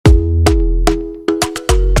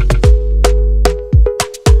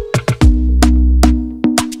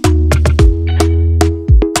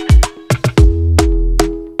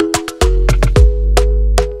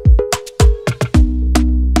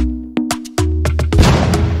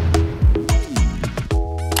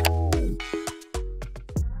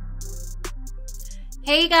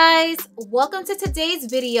Hey guys, welcome to today's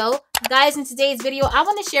video. Guys, in today's video, I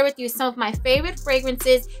want to share with you some of my favorite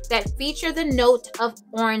fragrances that feature the note of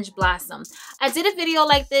orange blossom. I did a video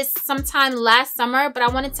like this sometime last summer, but I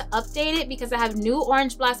wanted to update it because I have new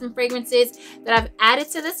orange blossom fragrances that I've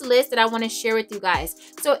added to this list that I want to share with you guys.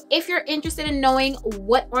 So if you're interested in knowing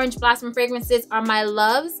what orange blossom fragrances are my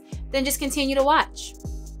loves, then just continue to watch.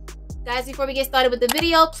 Guys, before we get started with the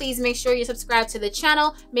video, please make sure you subscribe to the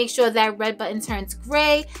channel. Make sure that red button turns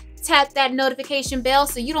gray. Tap that notification bell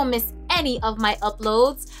so you don't miss any of my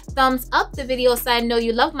uploads. Thumbs up the video so I know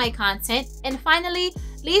you love my content. And finally,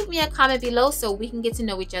 leave me a comment below so we can get to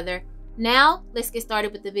know each other. Now, let's get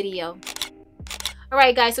started with the video.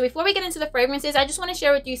 Alright guys, so before we get into the fragrances, I just want to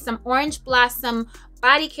share with you some orange blossom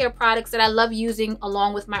body care products that I love using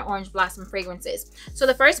along with my orange blossom fragrances. So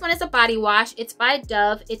the first one is a body wash. It's by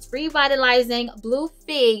Dove. It's revitalizing blue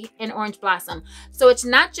fig and orange blossom. So it's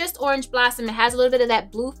not just orange blossom. It has a little bit of that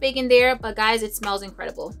blue fig in there, but guys, it smells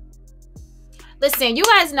incredible. Listen, you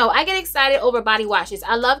guys know I get excited over body washes.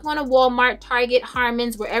 I love going to Walmart, Target,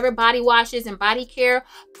 Harmon's, wherever body washes and body care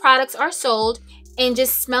products are sold, and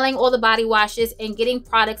just smelling all the body washes and getting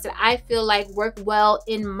products that I feel like work well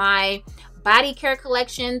in my body care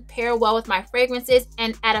collection, pair well with my fragrances,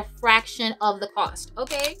 and at a fraction of the cost.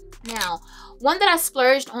 Okay, now one that I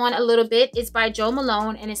splurged on a little bit is by Jo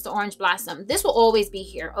Malone, and it's the orange blossom. This will always be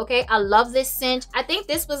here. Okay, I love this scent. I think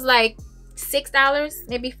this was like $6,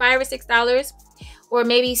 maybe $5 or $6, or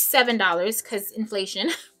maybe $7 because inflation.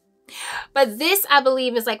 But this, I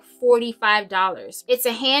believe, is like $45. It's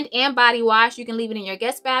a hand and body wash. You can leave it in your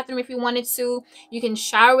guest bathroom if you wanted to. You can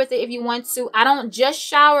shower with it if you want to. I don't just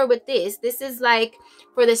shower with this. This is like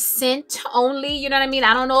for the scent only. You know what I mean?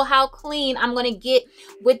 I don't know how clean I'm going to get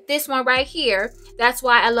with this one right here. That's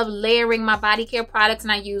why I love layering my body care products.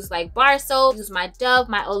 And I use like bar soap, use my Dove,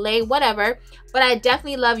 my Olay, whatever. But I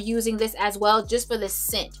definitely love using this as well just for the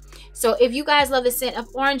scent. So if you guys love the scent of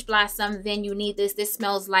orange blossom, then you need this. This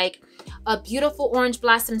smells like a beautiful orange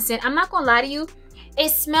blossom scent. I'm not gonna lie to you, it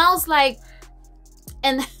smells like,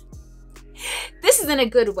 and this is in a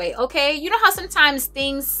good way, okay? You know how sometimes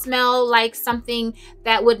things smell like something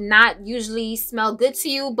that would not usually smell good to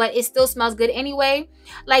you, but it still smells good anyway?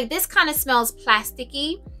 Like this kind of smells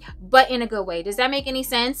plasticky, but in a good way. Does that make any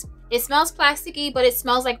sense? It smells plasticky, but it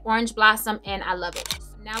smells like orange blossom, and I love it.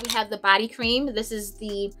 Now we have the body cream. This is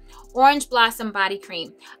the orange blossom body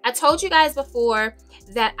cream. I told you guys before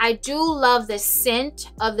that I do love the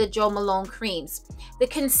scent of the Jo Malone creams. The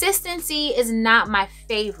consistency is not my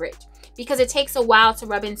favorite because it takes a while to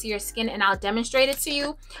rub into your skin, and I'll demonstrate it to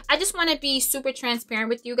you. I just want to be super transparent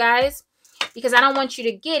with you guys because I don't want you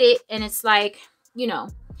to get it and it's like, you know.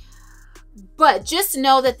 But just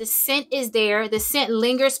know that the scent is there. The scent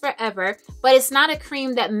lingers forever, but it's not a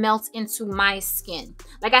cream that melts into my skin.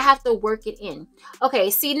 Like I have to work it in. Okay,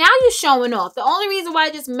 see, now you're showing off. The only reason why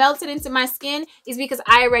I just melted into my skin is because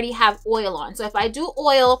I already have oil on. So if I do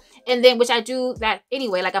oil and then, which I do that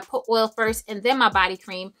anyway, like I put oil first and then my body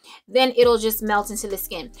cream, then it'll just melt into the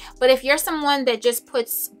skin. But if you're someone that just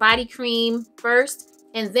puts body cream first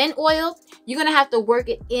and then oil, you're gonna have to work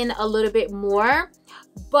it in a little bit more.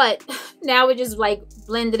 But now it just like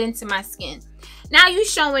blended into my skin. Now you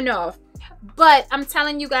showing off. But I'm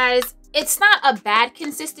telling you guys, it's not a bad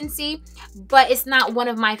consistency, but it's not one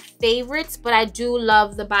of my favorites. But I do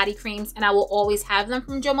love the body creams, and I will always have them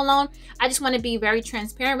from Jo Malone. I just want to be very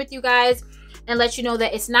transparent with you guys and let you know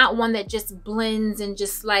that it's not one that just blends and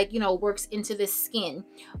just like, you know, works into the skin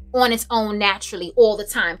on its own naturally all the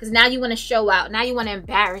time. Because now you want to show out. Now you want to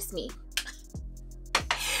embarrass me.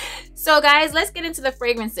 So guys, let's get into the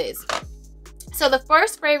fragrances. So the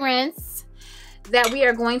first fragrance that we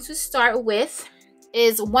are going to start with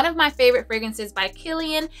is one of my favorite fragrances by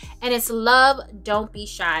Kilian, and it's Love Don't Be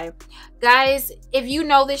Shy. Guys, if you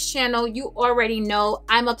know this channel, you already know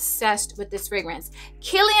I'm obsessed with this fragrance.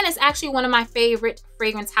 Kilian is actually one of my favorite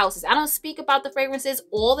fragrance houses. I don't speak about the fragrances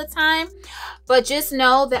all the time, but just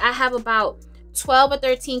know that I have about 12 or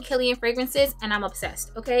 13 Kilian fragrances, and I'm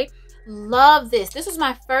obsessed, okay? Love this. This was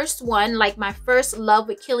my first one, like my first love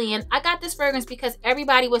with Kilian. I got this fragrance because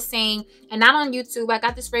everybody was saying, and not on YouTube, I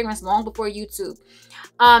got this fragrance long before YouTube.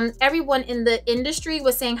 Everyone in the industry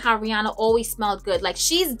was saying how Rihanna always smelled good. Like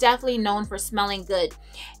she's definitely known for smelling good.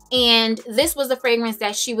 And this was the fragrance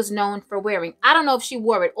that she was known for wearing. I don't know if she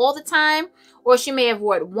wore it all the time, or she may have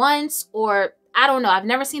wore it once, or I don't know. I've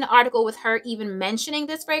never seen an article with her even mentioning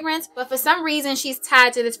this fragrance, but for some reason she's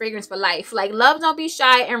tied to this fragrance for life. Like Love Don't Be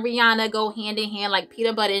Shy and Rihanna go hand in hand like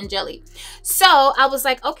peanut butter and jelly. So I was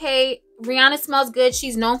like, okay, Rihanna smells good.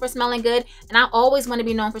 She's known for smelling good, and I always want to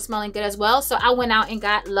be known for smelling good as well. So I went out and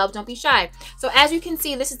got Love Don't Be Shy. So as you can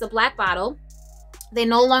see, this is the black bottle. They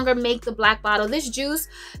no longer make the black bottle. This juice,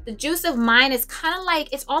 the juice of mine is kind of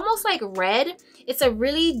like, it's almost like red. It's a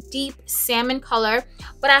really deep salmon color,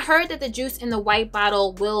 but I heard that the juice in the white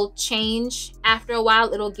bottle will change after a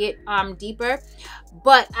while. It'll get deeper,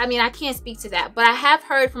 but I mean, I can't speak to that, but I have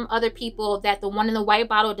heard from other people that the one in the white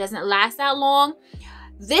bottle doesn't last that long.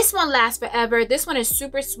 This one lasts forever. This one is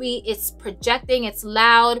super sweet. It's projecting, it's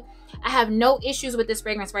loud. I have no issues with this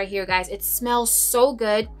fragrance right here, guys. It smells so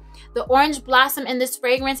good. The orange blossom in this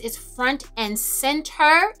fragrance is front and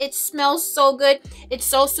center. It smells so good. It's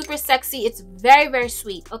so super sexy. It's very, very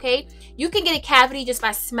sweet, okay? You can get a cavity just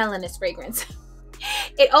by smelling this fragrance.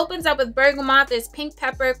 It opens up with bergamot. There's pink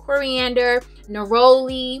pepper, coriander,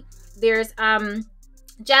 neroli. There's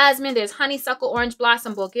jasmine. There's honeysuckle, orange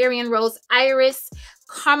blossom, Bulgarian rose, iris,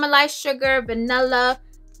 caramelized sugar, vanilla.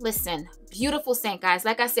 Listen, beautiful scent, guys.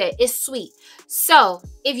 Like I said, it's sweet. So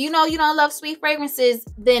if you know you don't love sweet fragrances,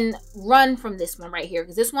 then run from this one right here,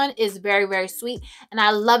 because this one is very, very sweet and I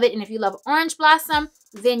love it. And if you love orange blossom,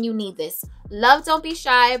 then you need this. Love Don't Be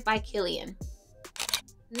Shy by Kilian.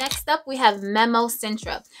 Next up, we have Memo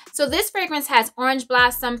Sintra. So this fragrance has orange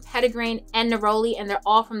blossom, petitgrain, and neroli, and they're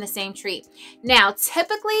all from the same tree. Now,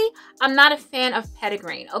 typically, I'm not a fan of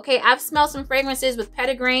petitgrain. Okay, I've smelled some fragrances with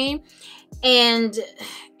petitgrain, and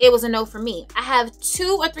it was a no for me. I have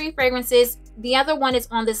 2 or 3 fragrances. The other one is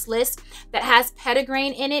on this list that has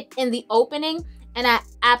petitgrain in it in the opening, and I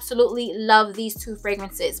absolutely love these 2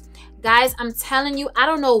 fragrances. Guys, I'm telling you, I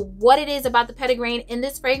don't know what it is about the petitgrain in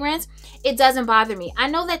this fragrance. It doesn't bother me. I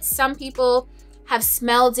know that some people have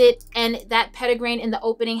smelled it and that petitgrain in the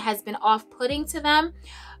opening has been off-putting to them.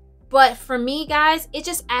 But for me, guys, it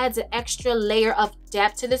just adds an extra layer of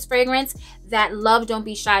depth to this fragrance that Love Don't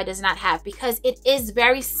Be Shy does not have, because it is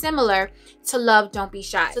very similar to Love Don't Be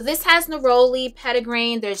Shy. So this has neroli,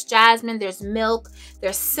 petitgrain, there's jasmine, there's milk,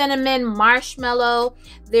 there's cinnamon, marshmallow,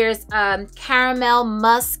 there's caramel,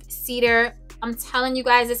 musk, cedar. I'm telling you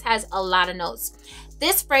guys, this has a lot of notes.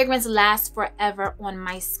 This fragrance lasts forever on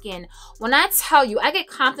my skin. When I tell you, I get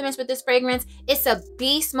compliments with this fragrance. It's a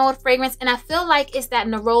beast mode fragrance, and I feel like it's that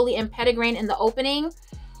neroli and petitgrain in the opening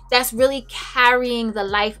that's really carrying the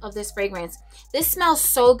life of this fragrance. This smells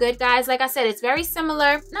so good, guys. Like I said, it's very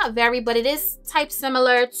similar, not very, but it is type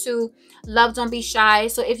similar to Love Don't Be Shy.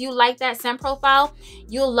 So if you like that scent profile,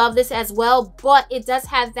 you'll love this as well. But it does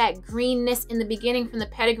have that greenness in the beginning from the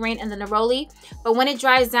petitgrain and the neroli. But when it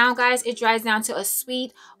dries down, guys, it dries down to a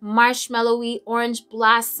sweet, marshmallowy, orange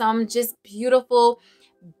blossom, just beautiful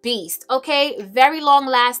beast. Okay, very long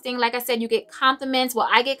lasting. Like I said, you get compliments. Well,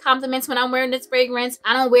 I get compliments when I'm wearing this fragrance.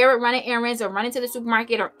 I don't wear it running errands or running to the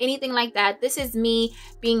supermarket or anything like that. This is me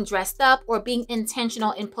being dressed up or being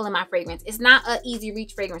intentional in pulling my fragrance. It's not an easy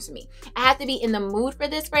reach fragrance for me. I have to be in the mood for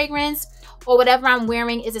this fragrance, or whatever I'm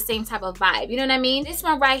wearing is the same type of vibe. You know what I mean? This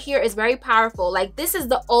one right here is very powerful. Like, this is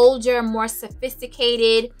the older, more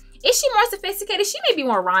sophisticated. Is she more sophisticated? She may be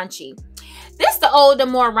more raunchy. This the older,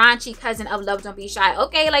 more raunchy cousin of Love Don't Be Shy.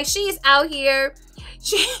 Okay, like, she's out here.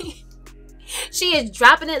 She is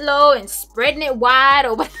dropping it low and spreading it wide,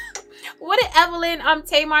 or what did Evelyn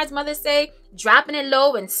Tamar's mother say? Dropping it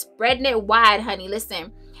low and spreading it wide, honey.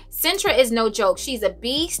 Listen, Sintra is no joke. She's a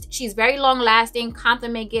beast. She's very long lasting,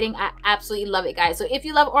 compliment getting. I absolutely love it, guys. So if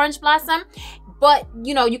you love orange blossom, but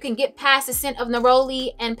you know you can get past the scent of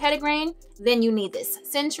neroli and petitgrain, then you need this.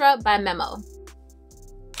 Sintra by Memo.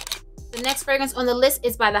 The next fragrance on the list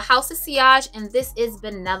is by the House of Sillage, and this is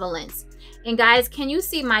Benevolence. And guys, can you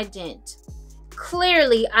see my dent?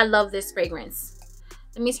 Clearly, I love this fragrance.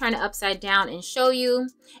 Let me turn it upside down and show you.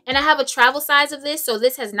 And I have a travel size of this, so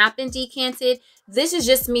this has not been decanted. This is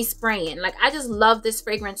just me spraying. Like, I just love this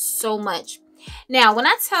fragrance so much. Now, when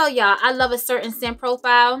I tell y'all I love a certain scent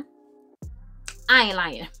profile, I ain't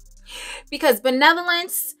lying. Because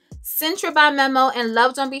Benevolence, Sintra by Memo, and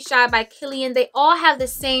Love Don't Be Shy by Kilian, they all have the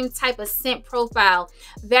same type of scent profile.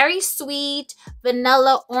 Very sweet,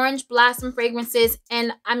 vanilla, orange blossom fragrances.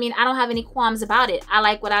 And I mean, I don't have any qualms about it. I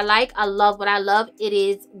like what I like. I love what I love. It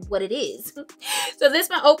is what it is. So this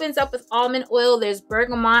one opens up with almond oil. There's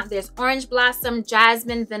bergamot. There's orange blossom,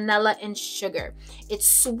 jasmine, vanilla, and sugar. It's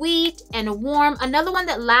sweet and warm. Another one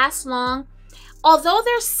that lasts long. Although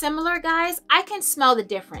they're similar, guys, I can smell the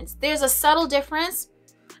difference. There's a subtle difference.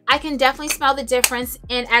 I can definitely smell the difference.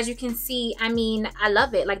 And as you can see, I mean, I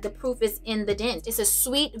love it. Like the proof is in the dent. It's a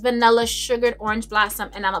sweet vanilla sugared orange blossom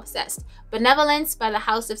and I'm obsessed. Benevolence by the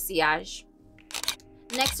House of Sillage.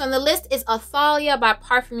 Next on the list is Athalia by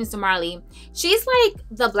Parfums de Marly. She's like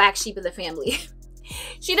the black sheep of the family.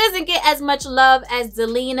 She doesn't get as much love as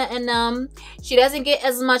DELINA and them. She doesn't get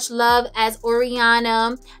as much love as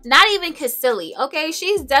ORIANA. Not even Cassili, okay?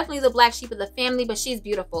 She's definitely the black sheep of the family, but she's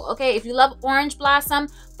beautiful, okay? If you love orange blossom,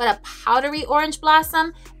 but a powdery orange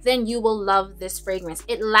blossom, then you will love this fragrance.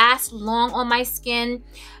 It lasts long on my skin.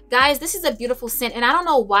 Guys, this is a beautiful scent, and I don't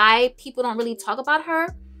know why people don't really talk about her.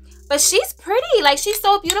 But she's pretty, like she's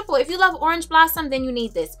so beautiful. If you love orange blossom, then you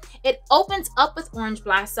need this. It opens up with orange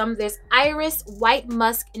blossom. There's iris, white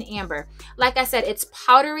musk, and amber. Like I said, it's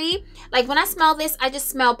powdery. Like when I smell this, I just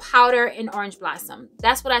smell powder and orange blossom.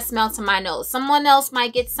 That's what I smell to my nose. Someone else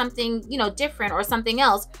might get something, you know, different or something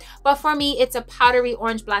else. But for me, it's a powdery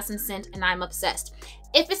orange blossom scent and I'm obsessed.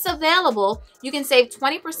 If it's available, you can save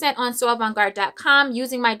 20% on soavantgarde.com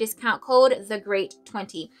using my discount code,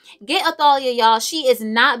 THEGREAT20. Get Athalia, y'all. She is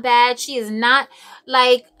not bad. She is not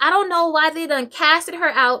like, I don't know why they done casted her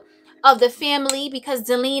out of the family because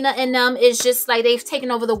DELINA and them is just like they've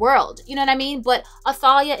taken over the world. You know what I mean? But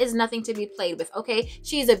Athalia is nothing to be played with, okay?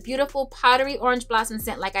 She's a beautiful powdery orange blossom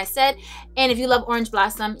scent, like I said. And if you love orange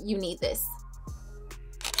blossom, you need this.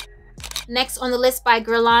 Next on the list by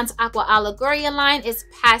Guerlain's Aqua Allegoria line is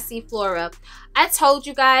Passiflora. I told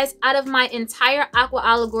you guys, out of my entire Aqua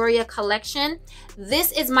Allegoria collection,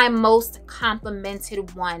 this is my most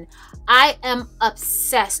complimented one. I am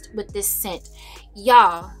obsessed with this scent.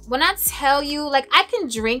 Y'all, when I tell you, like, I can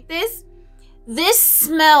drink this, this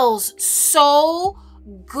smells so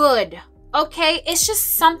good. Okay, it's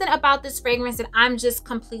just something about this fragrance that I'm just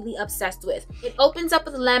completely obsessed with. It opens up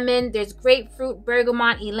with lemon. There's grapefruit,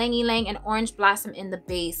 bergamot, ylang ylang, and orange blossom in the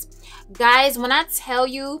base. Guys, when I tell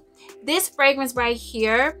you, this fragrance right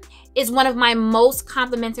here is one of my most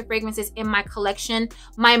complimented fragrances in my collection.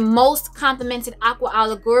 My most complimented Aqua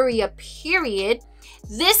Allegoria, period.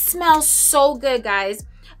 This smells so good, guys.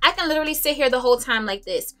 I can literally sit here the whole time like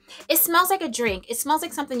this. It smells like a drink. It smells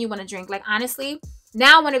like something you want to drink. Like, honestly,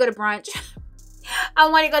 now I want to go to brunch. I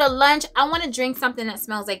want to go to lunch. I want to drink something that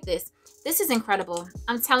smells like this. This is incredible.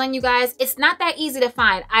 I'm telling you guys, it's not that easy to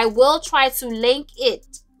find. I will try to link it,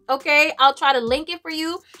 okay? I'll try to link it for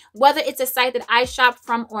you, whether it's a site that I shop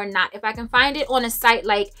from or not. If I can find it on a site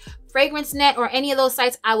like FragranceNet or any of those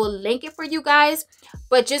sites, I will link it for you guys.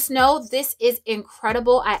 But just know this is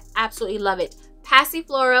incredible. I absolutely love it.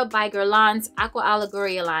 Passiflora by Guerlain's Aqua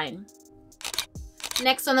Allegoria line.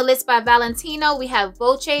 Next on the list by Valentino, we have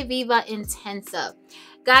Voce Viva Intensa.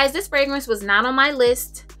 Guys, this fragrance was not on my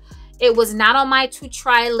list. It was not on my to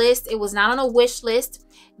try list. It was not on a wish list.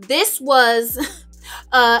 This was,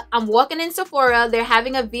 I'm walking in Sephora. They're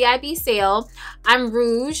having a VIB sale. I'm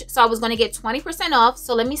Rouge, so I was going to get 20% off.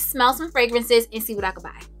 So let me smell some fragrances and see what I could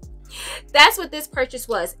buy. That's what this purchase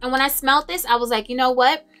was. And when I smelled this, I was like, you know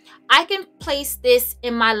what? I can place this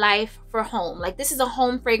in my life for home. Like, this is a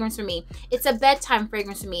home fragrance for me. It's a bedtime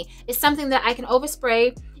fragrance for me. It's something that I can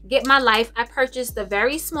overspray, get my life. I purchased the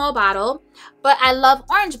very small bottle, but I love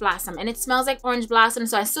orange blossom and it smells like orange blossom.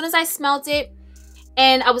 So as soon as I smelled it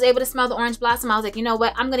and I was able to smell the orange blossom, I was like, you know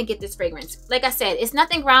what? I'm going to get this fragrance. Like I said, it's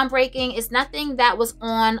nothing groundbreaking. It's nothing that was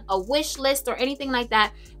on a wish list or anything like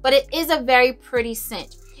that, but it is a very pretty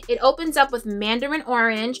scent. It opens up with mandarin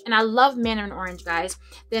orange, and I love mandarin orange, guys.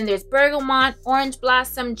 Then there's bergamot, orange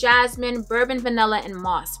blossom, jasmine, bourbon vanilla, and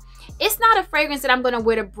moss. It's not a fragrance that I'm going to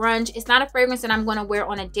wear to brunch. It's not a fragrance that I'm going to wear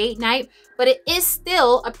on a date night, but it is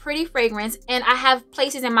still a pretty fragrance, and I have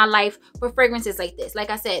places in my life for fragrances like this. Like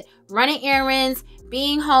I said, running errands,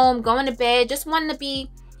 being home, going to bed, just wanting to be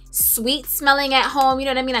sweet smelling at home. You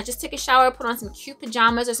know what I mean? I just took a shower, put on some cute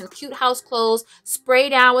pajamas or some cute house clothes, spray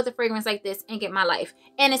down with a fragrance like this, and get my life.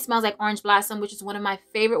 And it smells like orange blossom, which is one of my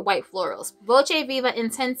favorite white florals. Voce Viva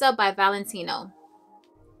Intensa by Valentino.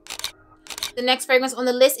 The next fragrance on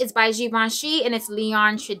the list is by Givenchy, and it's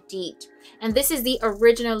Liane Chedid. And this is the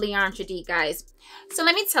original Liane Chedid, guys. So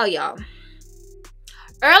let me tell y'all.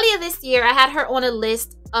 Earlier this year, I had her on a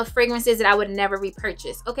list of fragrances that I would never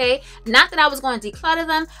repurchase, okay? Not that I was going to declutter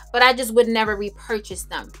them, but I just would never repurchase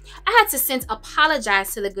them. I had to since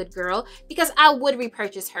apologize to the good girl because I would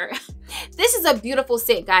repurchase her. This is a beautiful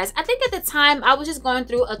scent, guys. I think at the time, I was just going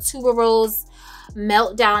through a tuberose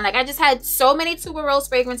meltdown. Like, I just had so many tuberose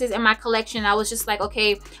fragrances in my collection. I was just like,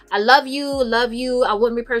 okay, I love you, I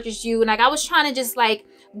wouldn't repurchase you. And like, I was trying to just like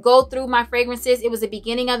go through my fragrances. It was the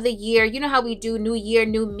beginning of the year. You know how we do, new year,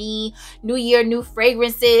 new me, new year, new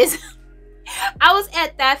fragrances. I was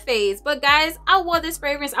at that phase. But guys, I wore this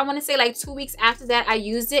fragrance, I want to say like 2 weeks after that I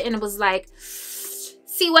used it, and it was like,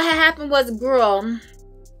 see, what had happened was, girl,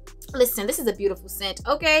 listen, this is a beautiful scent,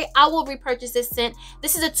 okay? I will repurchase this scent.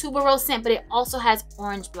 This is a tuberose scent, but it also has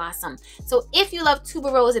orange blossom. So if you love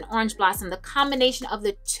tuberose and orange blossom, the combination of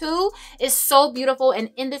the two is so beautiful, and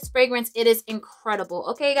in this fragrance, it is incredible,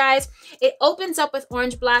 okay, guys? It opens up with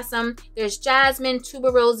orange blossom. There's jasmine,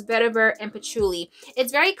 tuberose, vetiver, and patchouli.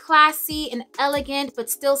 It's very classy and elegant, but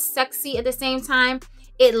still sexy at the same time.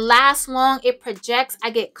 It lasts long, it projects.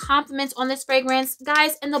 I get compliments on this fragrance.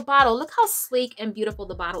 Guys, in the bottle, look how sleek and beautiful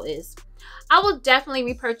the bottle is. I will definitely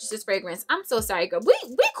repurchase this fragrance. I'm so sorry, girl. We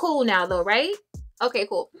cool now though, right? Okay,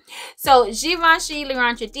 cool. So, Givenchy Le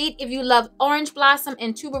Rentrée. If you love orange blossom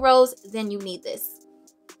and tuberose, then you need this.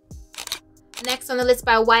 Next on the list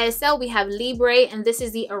by YSL, we have Libre, and this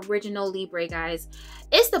is the original Libre, guys.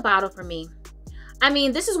 It's the bottle for me. I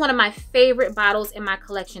mean, this is one of my favorite bottles in my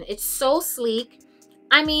collection. It's so sleek.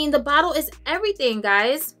 I mean, the bottle is everything,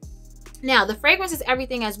 guys. Now, the fragrance is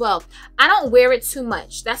everything as well. I don't wear it too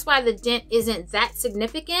much. That's why the dent isn't that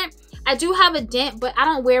significant. I do have a dent, but I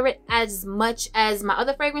don't wear it as much as my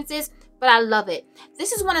other fragrances, but I love it.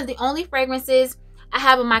 This is one of the only fragrances I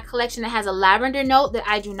have in my collection that has a lavender note that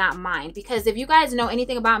I do not mind. Because if you guys know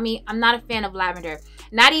anything about me, I'm not a fan of lavender.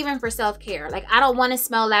 Not even for self-care. Like, I don't want to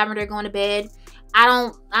smell lavender going to bed. I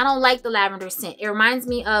don't like the lavender scent. It reminds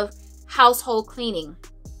me of household cleaning.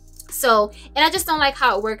 So, and I just don't like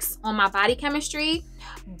how it works on my body chemistry.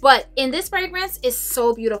 But in this fragrance, it's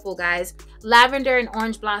so beautiful, guys. Lavender and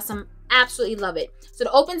orange blossom, absolutely love it. So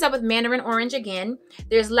it opens up with mandarin orange again.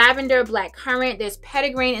 There's lavender, black currant. There's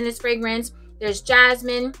petitgrain in this fragrance. There's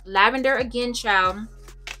jasmine, lavender again, child.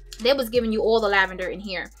 They was giving you all the lavender in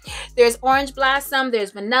here. There's orange blossom.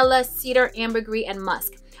 There's vanilla, cedar, ambergris, and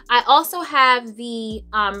musk. I also have the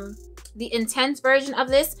intense version of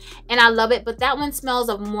this, and I love it, but that one smells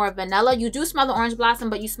of more vanilla. You do smell the orange blossom,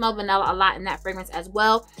 but you smell vanilla a lot in that fragrance as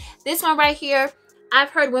well. This one right here, I've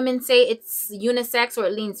heard women say it's unisex or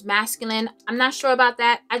it leans masculine. I'm not sure about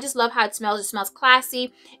that. I just love how it smells. It smells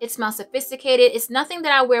classy. It smells sophisticated. It's nothing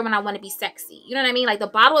that I wear when I want to be sexy. You know what I mean? Like, the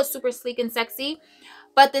bottle is super sleek and sexy,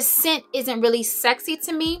 but the scent isn't really sexy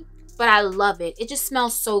to me, but I love it. It just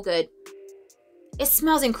smells so good. It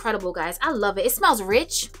smells incredible, guys. I love it. It smells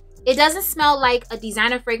rich. It doesn't smell like a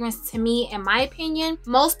designer fragrance to me, in my opinion.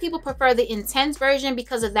 Most people prefer the intense version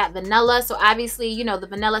because of that vanilla. So obviously, you know, the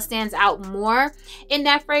vanilla stands out more in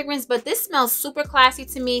that fragrance. But this smells super classy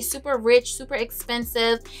to me, super rich, super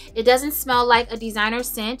expensive. It doesn't smell like a designer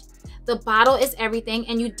scent. The bottle is everything,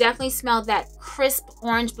 and you definitely smell that crisp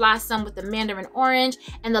orange blossom with the mandarin orange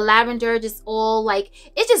and the lavender. Just all like,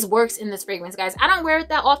 it just works in this fragrance, guys. I don't wear it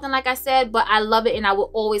that often, like I said, but I love it and I will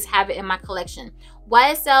always have it in my collection.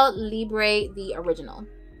 YSL Libre, the original.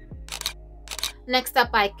 Next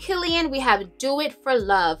up by Kilian, we have Do It For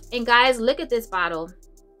Love. And guys, look at this bottle.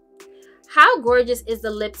 How gorgeous is the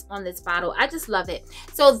lips on this bottle? I just love it.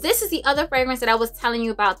 So this is the other fragrance that I was telling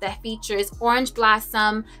you about that features orange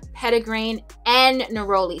blossom, petitgrain, and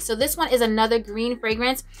neroli. So this one is another green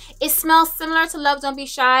fragrance. It smells similar to Love Don't Be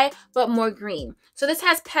Shy, but more green. So this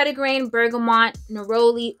has petitgrain, bergamot,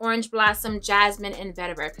 neroli, orange blossom, jasmine, and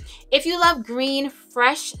vetiver. If you love green,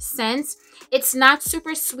 fresh scents, it's not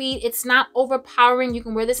super sweet. It's not overpowering. You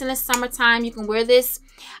can wear this in the summertime. You can wear this,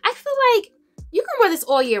 I feel like, you can wear this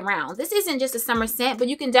all year round. This isn't just a summer scent, but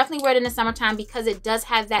you can definitely wear it in the summertime because it does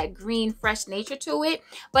have that green, fresh nature to it.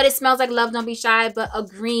 But it smells like Love Don't Be Shy, but a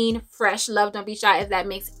green, fresh Love Don't Be Shy, if that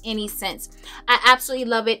makes any sense. I absolutely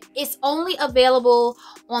love it. It's only available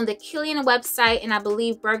on the Kilian website and I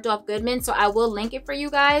believe Bergdorf Goodman, so I will link it for you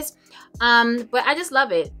guys. But I just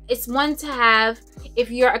love it. It's one to have if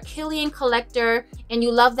you're a Kilian collector and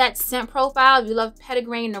you love that scent profile. If you love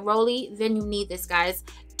petitgrain, neroli, then you need this, guys.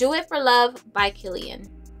 Do It For Love by Kilian.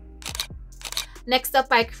 Next up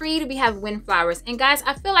by Creed, we have Windflowers. And guys,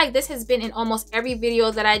 I feel like this has been in almost every video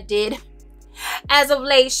that I did as of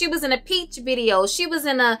late. She was in a peach video. She was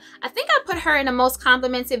in a, I think I put her in a most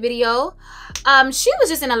complimented video. She was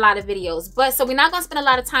just in a lot of videos. But so we're not going to spend a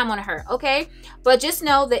lot of time on her, okay? But just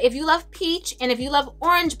know that if you love peach and if you love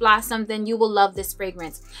orange blossom, then you will love this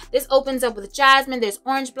fragrance. This opens up with jasmine. There's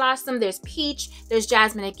orange blossom. There's peach. There's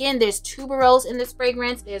jasmine again. There's tuberose in this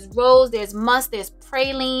fragrance. There's rose. There's musk. There's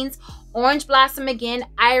pralines. Orange blossom again.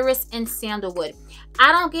 Iris and sandalwood.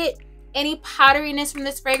 I don't get any powderiness from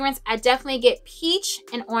this fragrance. I definitely get peach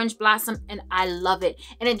and orange blossom, and I love it.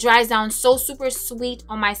 And it dries down so super sweet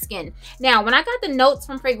on my skin. Now, when I got the notes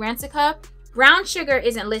from Fragrantica, brown sugar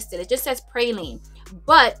isn't listed. It just says praline.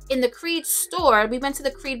 But in the Creed store, we went to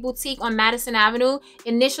the Creed boutique on Madison Avenue.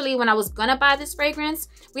 Initially, when I was gonna buy this fragrance,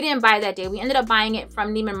 we didn't buy it that day. We ended up buying it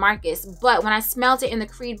from Neiman Marcus. But when I smelled it in the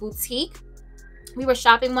Creed boutique, we were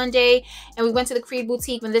shopping one day and we went to the Creed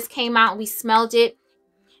boutique when this came out and we smelled it.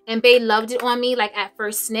 And Bae loved it on me, like at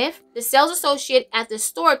first sniff. The sales associate at the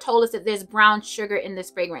store told us that there's brown sugar in this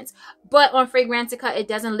fragrance. But on Fragrantica, it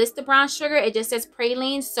doesn't list the brown sugar. It just says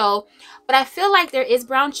praline. So, but I feel like there is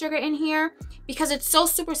brown sugar in here because it's so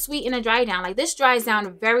super sweet in a dry down. Like this dries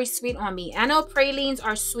down very sweet on me. I know pralines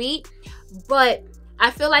are sweet, but I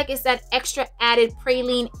feel like it's that extra added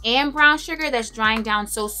praline and brown sugar that's drying down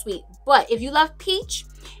so sweet. But if you love peach,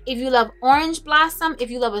 if you love orange blossom, if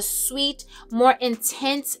you love a sweet, more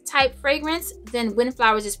intense type fragrance, then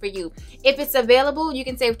Windflowers is for you. If it's available, you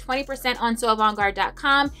can save 20% on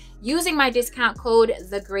soavantgarde.com using my discount code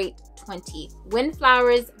THEGREAT20.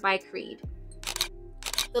 Windflowers by Creed.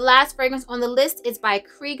 The last fragrance on the list is by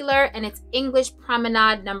Krigler and it's English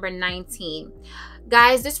Promenade number 19.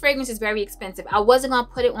 Guys, this fragrance is very expensive. I wasn't going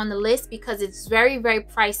to put it on the list because it's very, very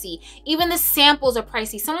pricey. Even the samples are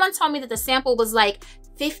pricey. Someone told me that the sample was like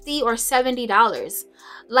 $50 or $70.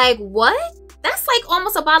 Like, what? That's like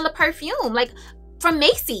almost a bottle of perfume, like from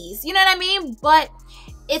Macy's. You know what I mean? But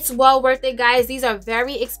it's well worth it, guys. These are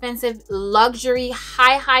very expensive, luxury,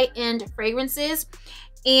 high-end fragrances.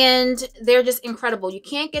 And they're just incredible. You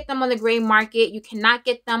can't get them on the gray market. You cannot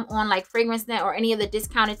get them on like FragranceNet or any of the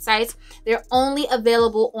discounted sites. They're only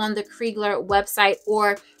available on the Krigler website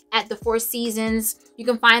or at the Four Seasons. You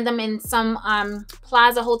can find them in some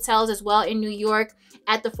Plaza hotels as well in New York.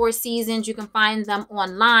 At the Four Seasons, you can find them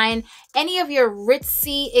online. Any of your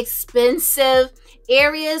ritzy, expensive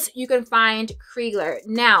areas, you can find Krigler.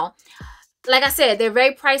 Now, like I said, they're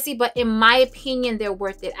very pricey, but in my opinion, they're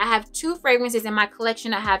worth it. I have two fragrances in my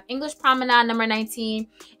collection. I have English Promenade number 19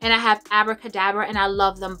 and I have Abracadabra, and I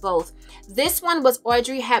love them both. This one was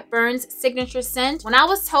Audrey Hepburn's signature scent. When I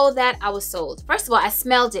was told that, I was sold. First of all, I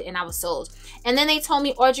smelled it and I was sold. And then they told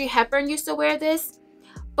me Audrey Hepburn used to wear this,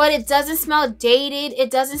 but it doesn't smell dated. It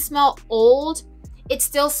doesn't smell old. It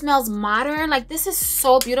still smells modern. Like, this is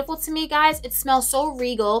so beautiful to me, guys. It smells so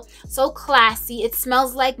regal, so classy. It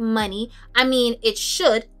smells like money. I mean, it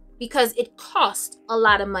should, because it cost a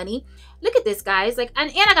lot of money. Look at this, guys. Like, and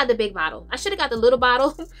I got the big bottle. I should have got the little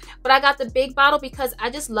bottle, but I got the big bottle because I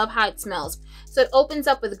just love how it smells. So it opens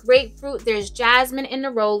up with grapefruit. There's jasmine and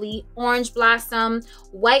neroli, orange blossom,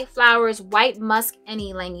 white flowers, white musk, and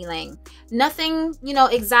ylang ylang. Nothing, you know,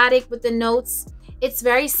 exotic with the notes. It's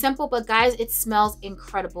very simple, but guys, it smells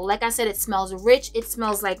incredible. Like I said, it smells rich. It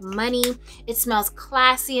smells like money. It smells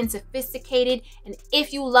classy and sophisticated. And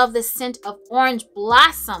if you love the scent of orange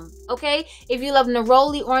blossom, okay? If you love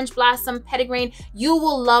neroli, orange blossom, petitgrain, you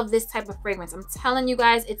will love this type of fragrance. I'm telling you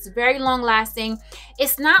guys, it's very long lasting.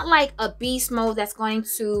 It's not like a beast mode that's going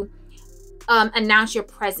to announce your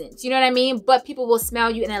presence. You know what I mean? But people will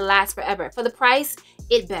smell you and it lasts forever. For the price,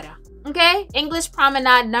 it better. Okay, English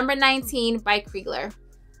Promenade number 19 by Krigler.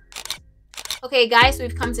 Okay, guys, so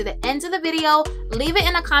we've come to the end of the video. Leave it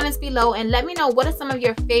in the comments below and let me know what are some of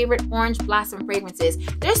your favorite orange blossom fragrances.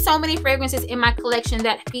 There's so many fragrances in my collection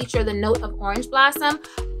that feature the note of orange blossom,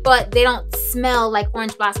 but they don't smell like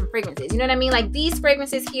orange blossom fragrances. You know what I mean? Like these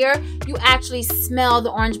fragrances here, you actually smell the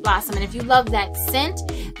orange blossom. And if you love that scent,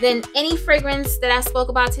 then any fragrance that I spoke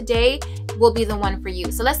about today will be the one for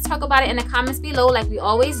you. So let's talk about it in the comments below like we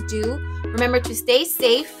always do. Remember to stay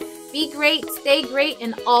safe, be great, stay great,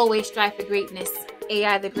 and always strive for greatness.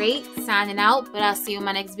 AI the Great, signing out, but I'll see you in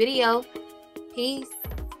my next video. Peace.